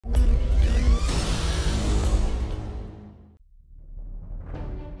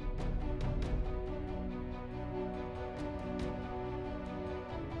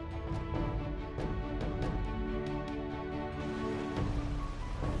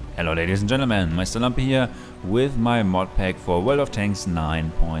Hello ladies and gentlemen, Meister Lampe here with my mod pack for World of Tanks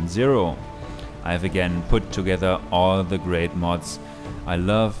 9.0. I have again put together all the great mods I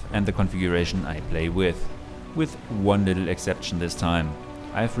love and the configuration I play with one little exception this time.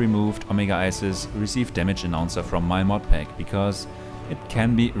 I have removed ml81's Received Damage Announcer from my mod pack because it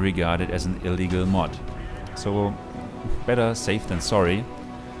can be regarded as an illegal mod. So better safe than sorry.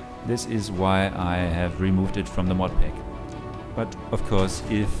 This is why I have removed it from the mod pack. But of course,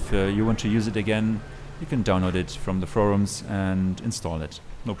 if you want to use it again, you can download it from the forums and install it,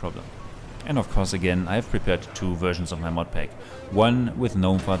 no problem. And of course again, I have prepared two versions of my mod pack. One with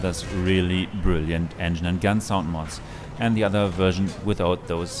Gnomefather's really brilliant engine and gun sound mods, and the other version without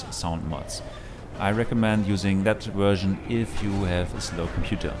those sound mods. I recommend using that version if you have a slow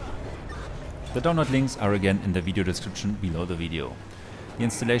computer. The download links are again in the video description below the video. The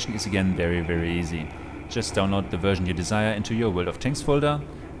installation is again very easy. Just download the version you desire into your World of Tanks folder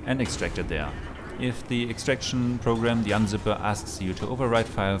and extract it there. If the extraction program, the unzipper, asks you to overwrite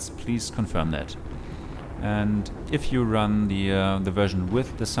files, please confirm that. And if you run the version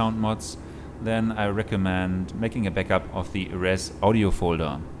with the sound mods, then I recommend making a backup of the res audio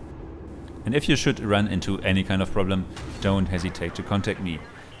folder. And if you should run into any kind of problem, don't hesitate to contact me.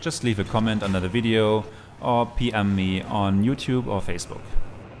 Just leave a comment under the video or PM me on YouTube or Facebook.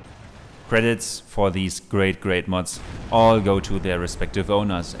 Credits for these great mods all go to their respective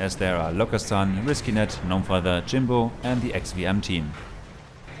owners, as there are Lokastan, Riskynet, Gnomefather, Jimbo and the XVM team.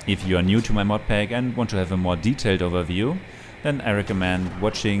 If you are new to my mod pack and want to have a more detailed overview, then I recommend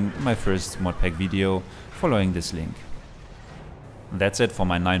watching my first mod pack video following this link. That's it for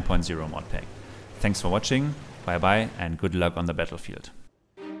my 9.0 mod pack. Thanks for watching, bye bye and good luck on the battlefield.